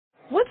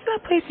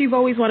that place you've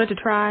always wanted to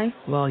try?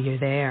 Well, you're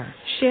there,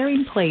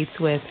 sharing plates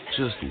with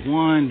just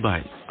one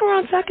bite. Or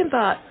on second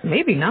thought,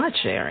 maybe not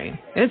sharing.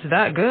 It's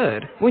that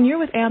good. When you're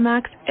with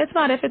Amex, it's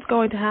not if it's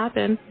going to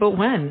happen, but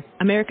when.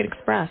 American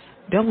Express.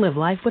 Don't live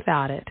life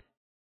without it.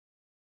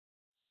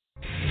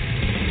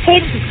 Hey,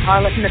 this is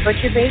Carla from the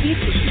Butcher Babies.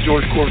 This is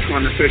George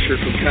Corner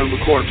Fisher from Cannibal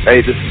Corpse. Hey,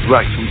 this is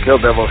Rex from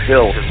Kill Devil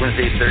Hill. It's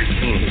Wednesday 13.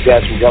 This is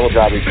Dad from Devil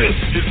Driving. This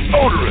is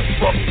Motorist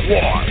from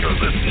Quad. You're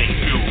listening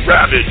to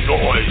Rabid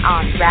Noise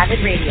on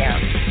Rabid Radio.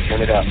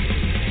 Turn it up.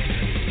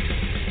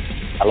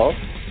 Hello?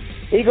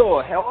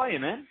 Igor, how are you,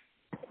 man?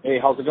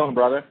 Hey, how's it going,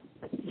 brother?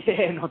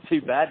 Yeah, not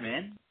too bad,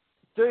 man.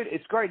 Dude,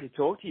 it's great to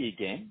talk to you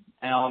again.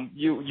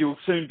 You'll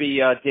soon be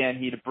down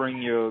here to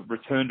bring your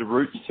Return to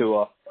Roots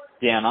tour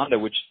down under,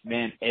 which,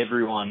 man,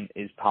 everyone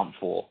is pumped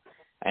for.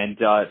 And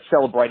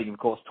celebrating, of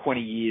course, 20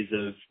 years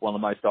of one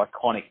of the most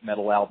iconic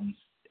metal albums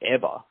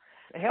ever.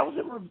 How was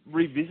it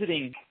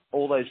revisiting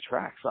all those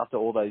tracks after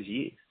all those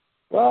years?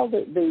 Well,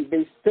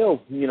 they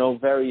still,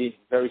 very,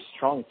 very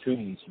strong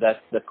tunes. That's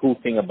the cool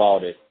thing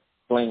about it.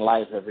 Playing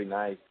live every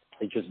night,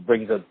 it just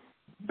brings us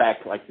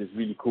back like these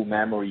really cool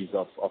memories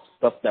of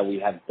stuff that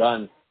we have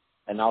done.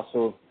 And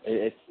also,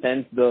 it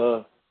stands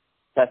the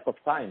test of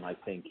time, I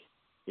think.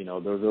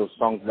 Those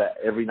songs that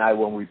every night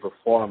when we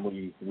perform,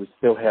 we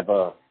still have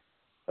a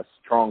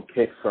strong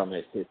kick from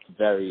it. It's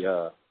very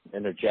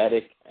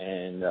energetic,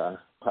 and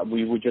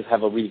we would just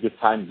have a really good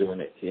time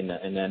doing it.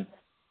 And then,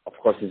 of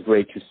course, it's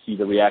great to see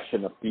the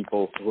reaction of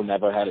people who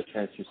never had a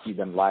chance to see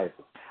them live.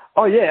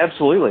 Oh, yeah,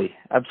 absolutely.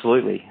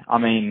 Absolutely. I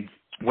mean,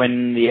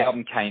 when the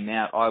album came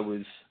out, I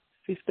was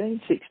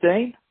 15,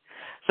 16,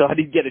 so I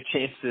didn't get a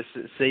chance to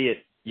see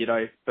it,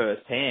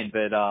 firsthand,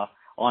 but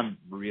I'm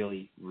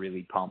really,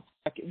 really pumped.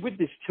 With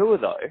this tour,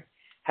 though,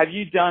 have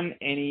you done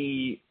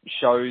any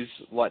shows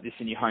like this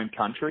in your home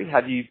country?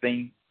 Have you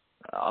been,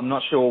 I'm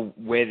not sure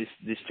where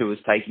this tour has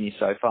taken you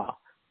so far.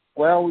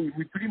 Well, we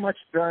pretty much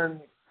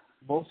done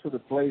most of the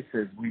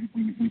places.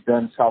 We've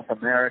done South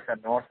America,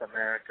 North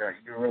America,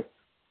 Europe,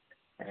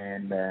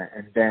 and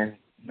then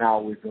now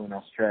we're doing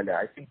Australia.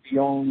 I think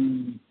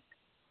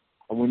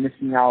we're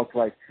missing out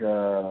like,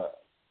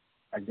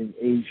 I think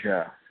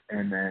Asia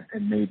and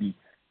maybe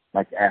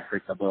like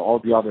Africa, but all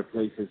the other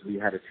places we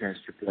had a chance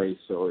to play,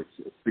 so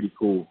it's pretty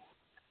cool.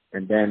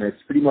 And then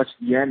it's pretty much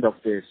the end of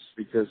this,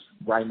 because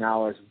right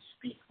now as we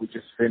speak, we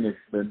just finished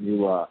the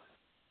new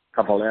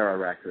Cavalera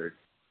record.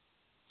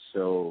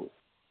 So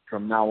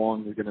from now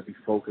on, we're going to be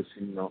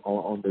focusing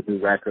on the new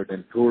record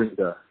and touring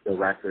the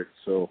record.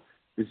 So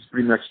this is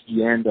pretty much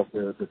the end of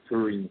the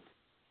touring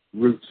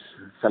roots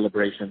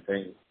celebration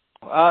thing.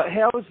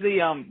 How was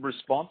the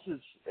responses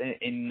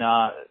in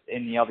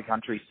the other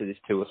countries to this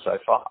tour so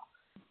far?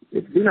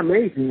 It's been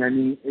amazing. I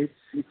mean,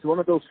 it's one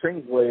of those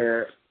things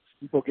where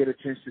people get a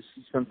chance to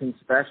see something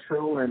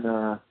special,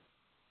 and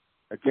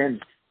again,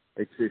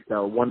 it's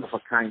a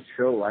one-of-a-kind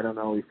show. I don't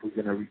know if we're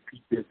gonna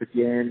repeat this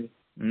again.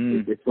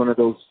 It's one of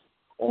those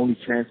only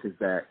chances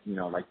that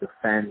like the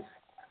fans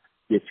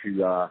get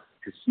to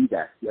see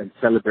that and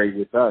celebrate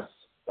with us,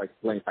 by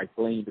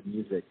playing the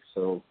music.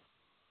 So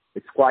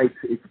it's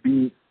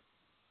been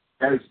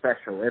very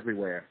special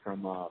everywhere,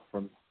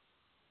 from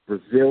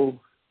Brazil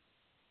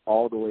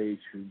all the way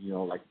to,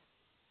 like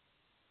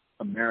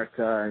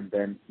America, and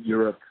then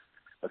Europe,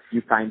 a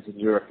few times in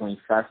Europe playing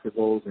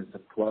festivals and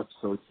some clubs.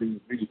 So it's been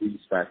really, really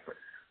special.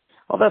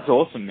 Oh, that's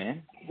awesome,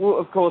 man. Well,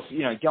 of course,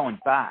 going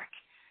back,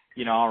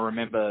 I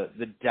remember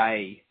the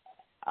day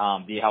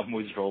the album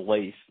was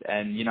released,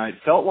 and, it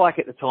felt like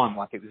at the time,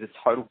 like it was a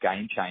total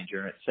game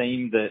changer. And it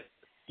seemed that,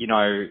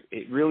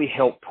 it really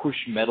helped push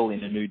metal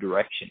in a new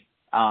direction.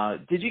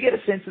 Did you get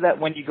a sense of that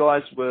when you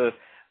guys were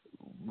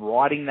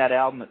writing that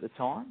album at the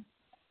time?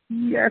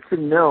 Yes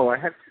and no. I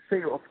have to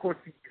say, of course,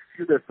 you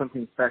feel there's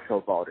something special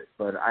about it,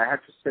 but I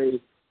have to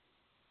say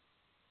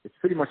it's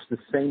pretty much the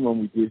same when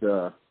we did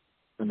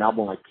an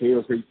album like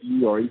Chaos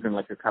AD or even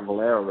like a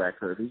Cavalera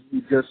record.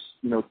 You just,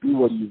 do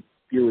what you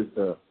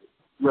feel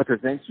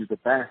represents you the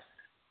best,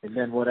 and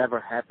then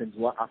whatever happens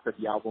after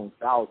the album's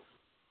out,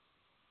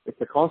 it's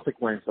a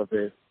consequence of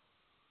it.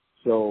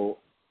 So,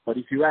 but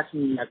if you ask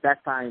me at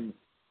that time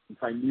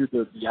if I knew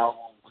that the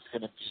album was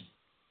going to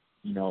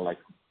be, like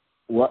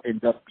what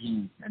ended up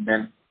being, and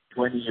then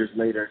 20 years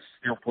later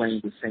still playing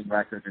the same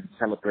record and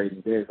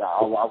celebrating this,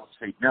 I would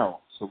say no.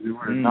 So we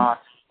were not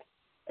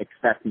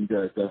expecting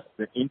the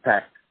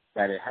impact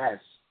that it has.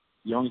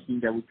 The only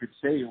thing that we could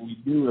say, we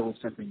knew it was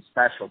something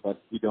special,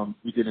 but we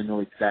didn't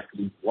know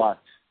exactly what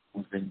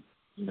was it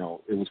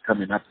was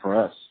coming up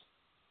for us.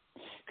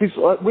 Because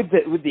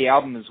with the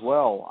album as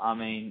well, I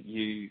mean,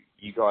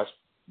 you guys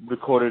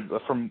recorded,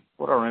 from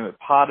what I remember,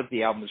 part of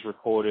the album was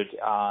recorded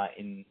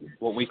in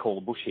what we call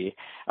the bush here,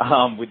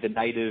 with the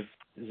native.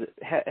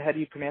 How do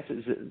you pronounce it?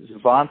 Is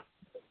it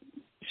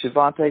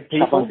Xavante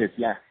people? Xavante,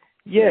 yeah.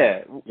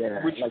 Yeah.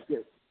 Which, like,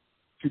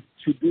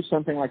 to do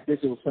something like this,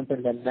 it was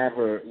something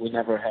that we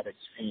never had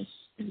experienced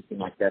anything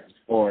like that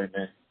before.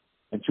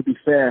 And to be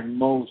fair,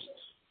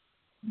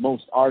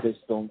 most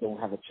artists don't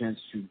have a chance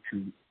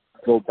to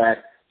go back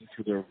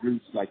into their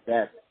roots like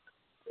that.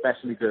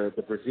 especially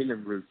the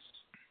Brazilian roots.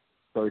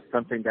 So it's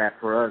something that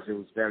for us, it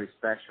was very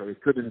special.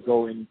 It couldn't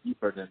go any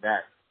deeper than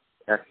that.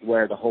 That's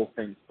where the whole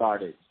thing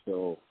started.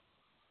 So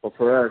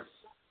for us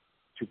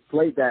to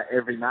play that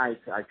every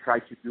night, I try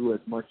to do as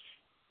much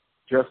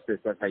justice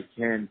as I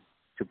can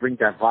to bring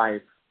that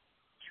vibe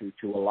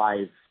to a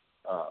live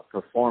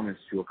performance,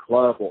 to a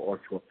club or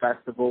to a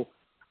festival.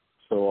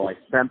 So I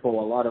sample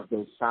a lot of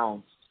those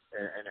sounds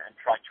and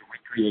try to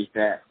recreate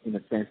that in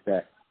a sense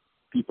that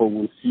people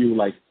will feel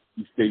like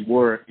if they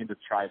were in the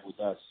tribe with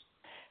us.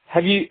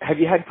 Have you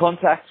had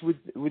contact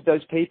with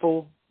those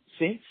people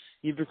since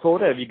you've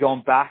recorded? Have you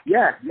gone back?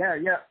 Yeah.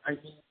 I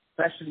mean,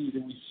 especially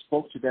when we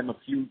spoke to them a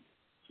few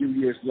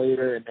years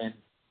later, and then,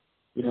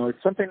 you know,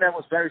 it's something that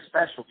was very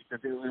special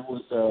because it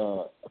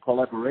was a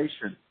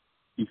collaboration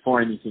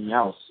before anything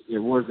else. It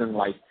wasn't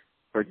like,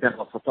 for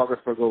example, a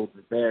photographer goes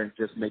there and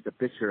just make a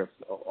picture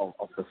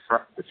of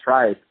the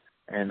tribe,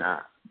 and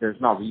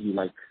there's not really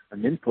like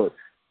an input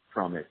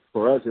from it.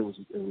 For us, it was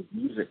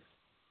music.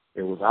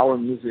 It was our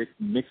music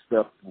mixed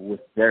up with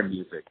their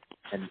music,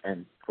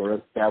 and for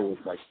us, that was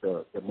like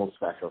the most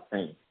special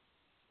thing.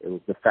 It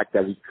was the fact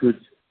that we could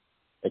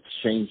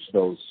exchange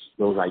those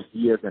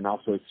ideas and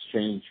also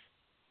exchange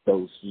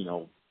those, you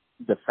know,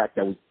 the fact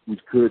that we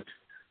could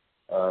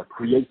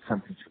create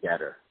something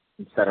together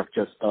instead of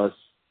just us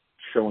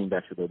showing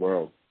that to the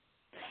world.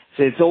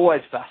 So it's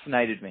always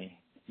fascinated me,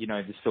 you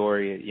know, the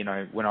story, you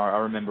know, when I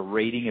remember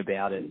reading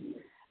about it,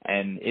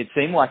 and it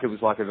seemed like it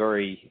was like a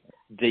very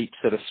deep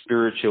sort of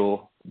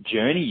spiritual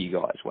journey you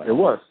guys went. It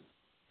was.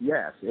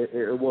 Yes,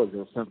 it was. It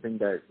was something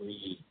that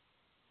really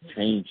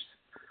changed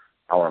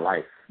our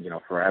life, you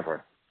know,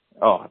 forever.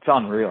 Oh, it's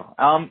unreal.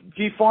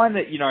 Do you find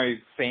that, you know,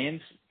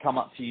 fans come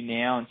up to you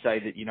now and say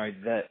that, you know,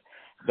 that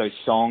those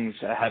songs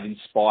have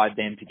inspired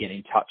them to get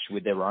in touch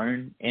with their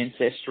own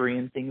ancestry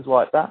and things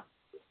like that?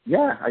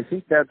 Yeah, I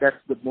think that's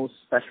the most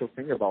special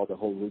thing about the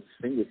whole Roots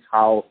thing. It's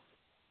how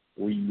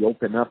we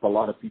open up a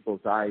lot of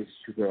people's eyes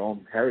to their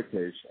own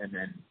heritage,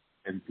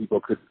 and people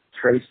could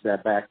trace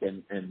that back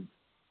and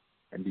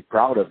be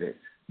proud of it.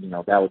 You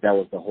know, that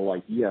was the whole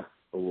idea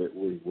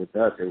with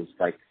us. It was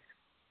like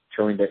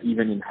showing that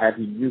even in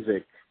heavy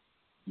music,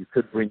 you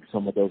could bring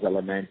some of those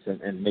elements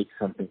and make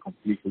something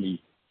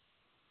completely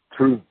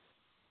true,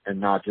 and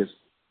not just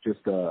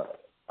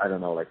I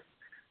don't know, like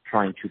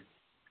trying to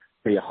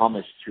pay a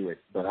homage to it,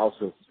 but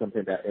also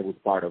something that it was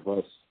part of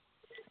us.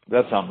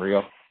 That's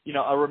unreal. You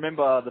know, I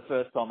remember the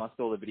first time I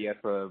saw the video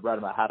for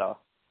Radama Hatter,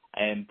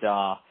 and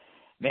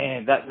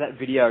man, that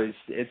video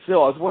it's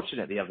still, I was watching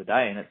it the other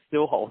day, and it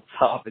still holds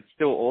up. It's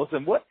still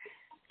awesome. What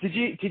did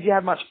you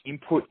have much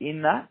input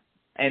in that?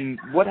 And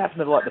what happened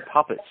to like the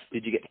puppets?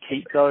 Did you get to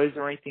keep those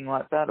or anything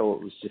like that, or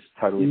it was just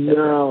totally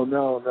separate?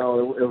 No.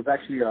 It was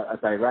actually a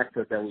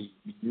director that we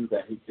knew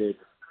that he did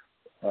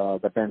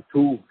the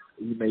Bantu.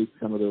 He made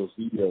some of those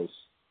videos,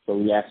 so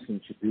we asked him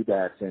to do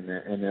that, and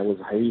it was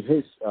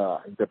his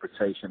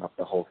interpretation of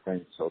the whole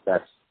thing. So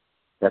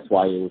that's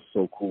why it was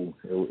so cool.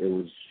 It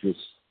was just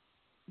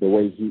the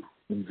way he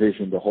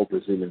envisioned the whole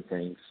Brazilian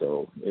thing.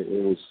 So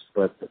it was.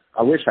 But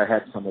I wish I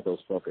had some of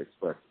those puppets,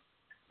 but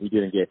we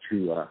didn't get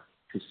to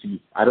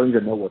see. I don't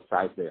even know what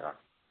size they are.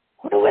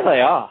 I wonder where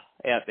they are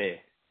out there.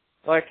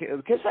 Like,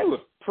 because they were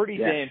pretty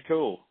damn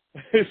cool.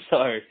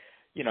 So,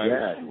 you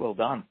know, well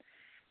done.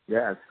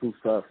 Yeah, it's cool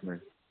stuff,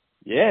 man.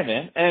 Yeah,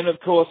 man. And of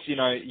course, you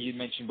know, you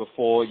mentioned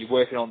before you're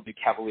working on the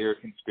Cavalera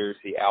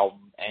Conspiracy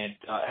album, and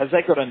has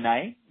that got a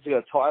name? Has it got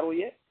a title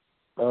yet?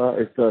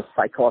 It's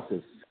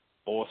Psychosis.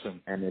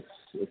 Awesome. And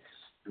it's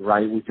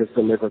right. We just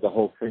delivered the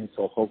whole thing,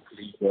 so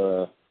hopefully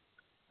the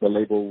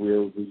label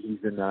will release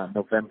in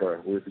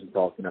November. We've been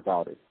talking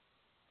about it.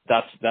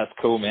 That's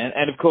cool, man.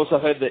 And of course, I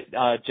heard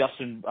that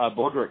Justin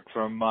Broderick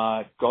from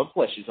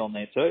Godflesh is on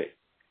there too.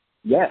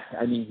 Yeah,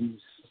 I mean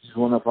he's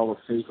one of our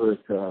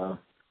favorite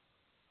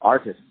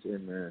artists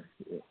in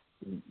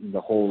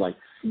the whole like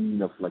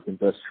scene of like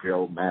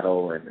industrial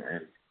metal and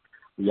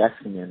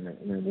reaction,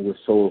 and we were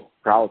so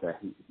proud that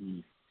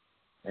he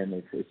and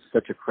it's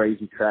such a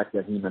crazy track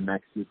that him and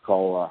Max did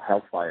call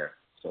Hellfire.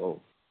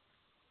 So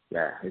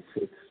yeah,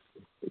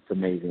 it's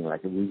amazing.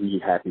 Like, we're really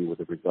happy with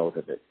the result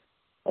of it,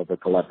 of the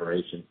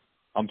collaboration.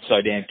 I'm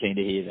so damn keen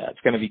to hear that.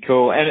 It's going to be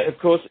cool. And of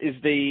course, is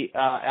the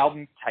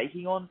album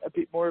taking on a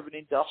bit more of an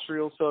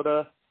industrial sort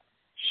of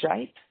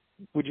shape?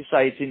 Would you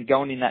say it's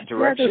going in that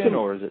direction,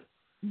 or is it?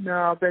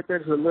 No,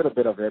 there's a little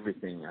bit of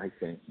everything, I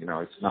think. You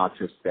know, it's not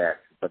just that,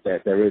 but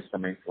there is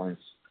some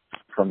influence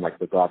from like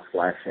the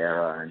Godflesh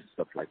era and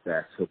stuff like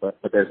that. So, but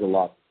there's a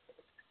lot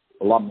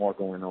more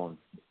going on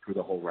through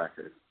the whole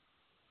record.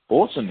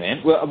 Awesome,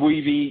 man. Well, will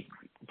you be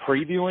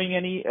previewing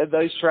any of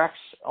those tracks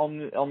on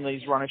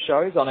these Runner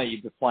shows? I know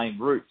you've been playing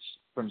Roots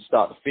from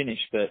start to finish,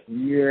 but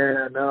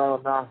yeah,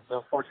 no.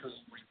 Unfortunately,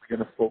 we're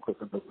going to focus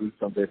on the Roots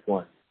on this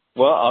one.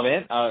 Well, I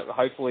mean,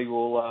 hopefully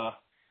we'll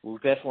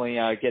definitely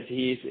get to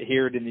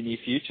hear it in the near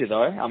future,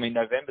 though. I mean,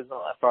 November's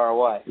not that far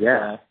away.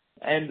 Yeah.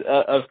 And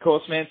of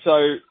course, man.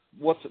 So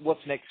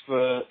what's next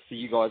for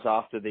you guys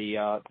after the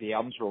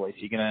album's release? Are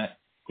you going to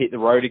hit the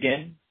road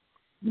again?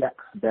 Yeah,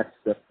 that's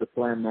the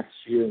plan next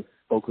year.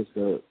 Focus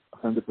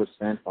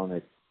 100% on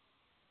it,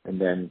 and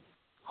then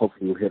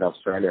hopefully we'll hit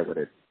Australia with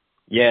it.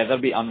 Yeah,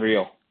 that'll be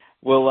unreal.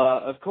 Well,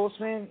 of course,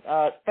 man.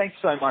 Thanks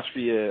so much for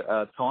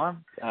your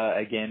time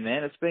again,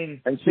 man. It's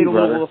been a little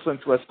while since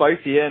I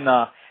spoke to you, and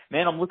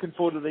man, I'm looking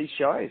forward to these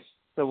shows.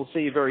 So we'll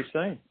see you very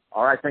soon.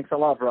 All right, thanks a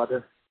lot,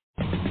 brother.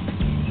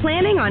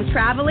 Planning on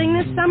traveling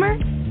this summer?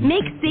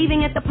 Make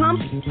saving at the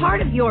pump part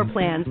of your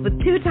plans with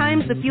 2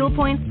 times the fuel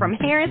points from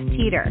Harris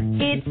Teeter.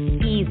 It's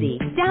easy.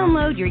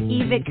 Download your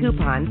eVic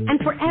coupon, and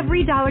for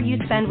every $1 you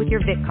spend with your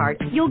Vic card,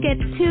 you'll get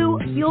 2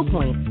 fuel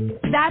points.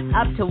 That's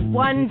up to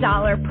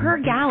 $1 per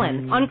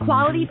gallon on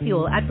quality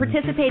fuel at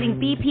participating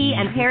BP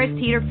and Harris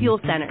Teeter fuel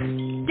centers.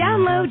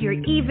 Download your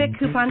eVic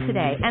coupon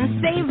today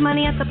and save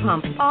money at the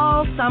pump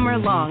all summer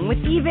long with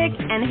eVic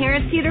and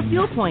Harris Teeter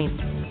fuel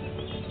points.